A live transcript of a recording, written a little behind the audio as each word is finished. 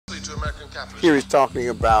to American capitalism. Here he's talking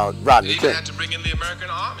about Rodney They even King had to bring in the American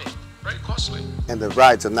army. Very costly. and the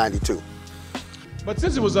riots of '92. But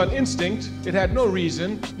since it was on instinct, it had no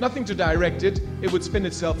reason, nothing to direct it, it would spin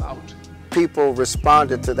itself out. People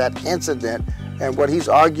responded to that incident, and what he's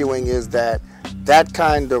arguing is that that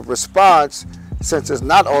kind of response, since it's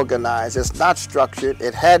not organized, it's not structured,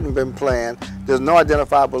 it hadn't been planned, there's no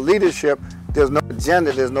identifiable leadership, there's no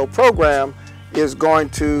agenda, there's no program, is going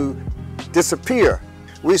to disappear.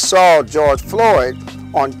 We saw George Floyd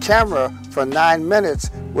on camera for 9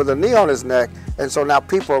 minutes with a knee on his neck, and so now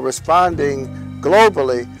people are responding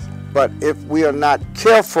globally. But if we are not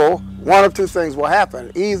careful, one of two things will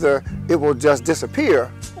happen. Either it will just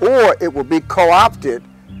disappear, or it will be co-opted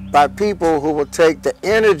by people who will take the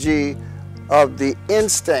energy of the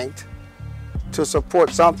instinct to support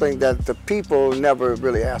something that the people never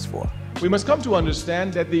really asked for. We must come to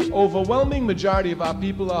understand that the overwhelming majority of our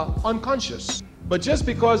people are unconscious. But just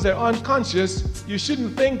because they're unconscious, you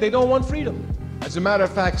shouldn't think they don't want freedom. As a matter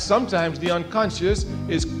of fact, sometimes the unconscious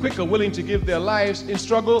is quicker willing to give their lives in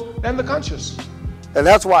struggle than the conscious. And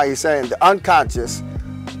that's why he's saying the unconscious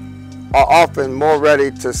are often more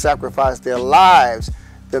ready to sacrifice their lives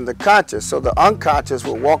than the conscious. So the unconscious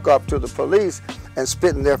will walk up to the police and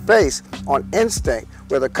spit in their face on instinct,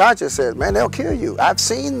 where the conscious says, man, they'll kill you. I've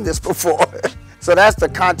seen this before. So that's the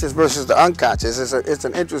conscious versus the unconscious. It's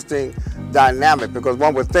an interesting dynamic, because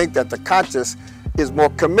one would think that the conscious is more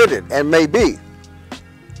committed, and may be.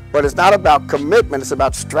 But it's not about commitment, it's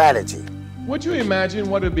about strategy. Would you imagine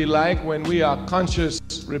what it'd be like when we are conscious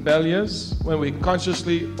rebellious, when we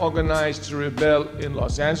consciously organize to rebel in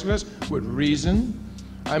Los Angeles with reason?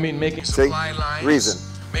 I mean, making supply lines, reason.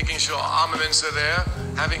 Making sure armaments are there,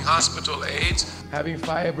 having hospital aids, having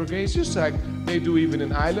fire brigades, just like they do even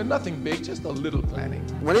in Ireland. Nothing big, just a little planning.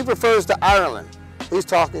 When he refers to Ireland, he's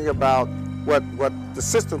talking about what the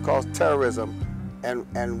system calls terrorism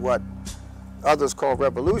and what others call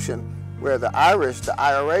revolution, where the Irish, the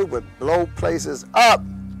IRA, would blow places up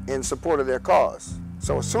in support of their cause.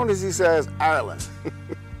 So as soon as he says Ireland,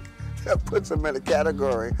 that puts him in a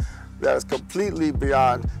category that is completely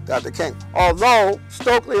beyond Dr. King. Although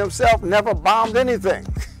Stokely himself never bombed anything.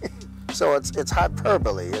 So it's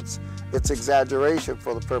hyperbole, it's exaggeration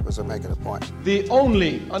for the purpose of making a point. The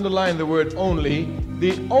only, underline the word only,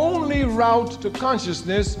 the only route to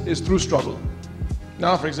consciousness is through struggle.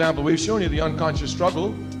 Now, for example, we've shown you the unconscious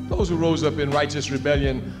struggle. Those who rose up in righteous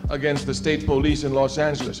rebellion against the state police in Los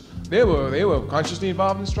Angeles, they were consciously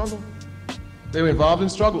involved in struggle. They were involved in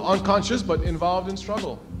struggle, unconscious, but involved in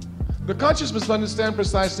struggle. The conscious must understand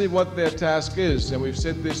precisely what their task is, and we've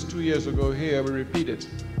said this 2 years ago here, we repeat it.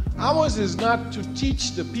 Ours is not to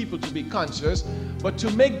teach the people to be conscious, but to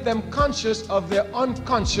make them conscious of their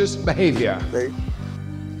unconscious behavior.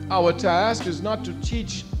 Our task is not to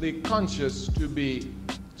teach the conscious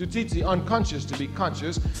to teach the unconscious to be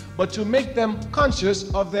conscious, but to make them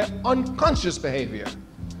conscious of their unconscious behavior.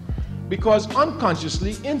 Because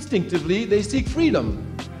unconsciously, instinctively, they seek freedom.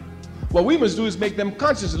 What we must do is make them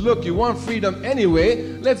conscious. Look, you want freedom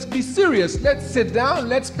anyway, let's be serious. Let's sit down,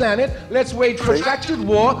 let's plan it, let's wage protracted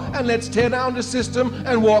war, and let's tear down the system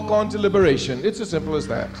and walk on to liberation. It's as simple as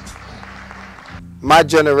that. My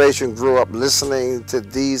generation grew up listening to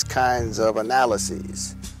these kinds of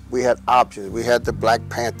analyses. We had options. We had the Black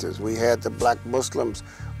Panthers, we had the Black Muslims,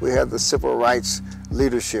 we had the civil rights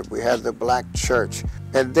leadership, we had the Black church.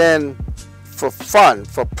 And then for fun,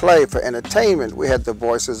 for play, for entertainment, we had the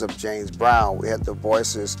voices of James Brown, we had the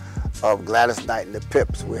voices of Gladys Knight and the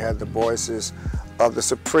Pips, we had the voices of the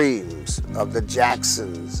Supremes, of the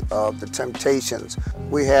Jacksons, of the Temptations.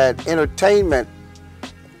 We had entertainment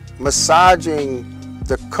massaging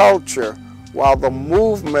the culture while the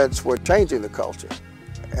movements were changing the culture.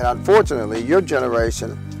 And unfortunately, your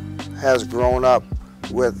generation has grown up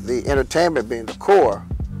with the entertainment being the core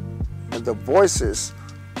and the voices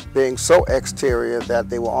being so exterior that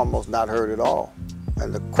they were almost not heard at all.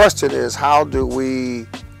 And the question is, how do we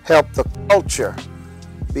help the culture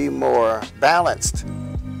be more balanced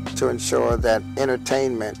to ensure that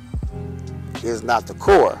entertainment is not the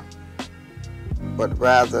core, but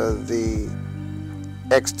rather the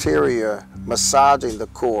exterior massaging the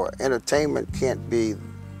core. Entertainment can't be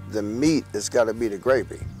the meat, it's got to be the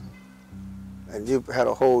gravy. And you've had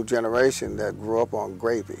a whole generation that grew up on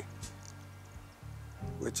gravy,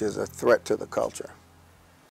 which is a threat to the culture.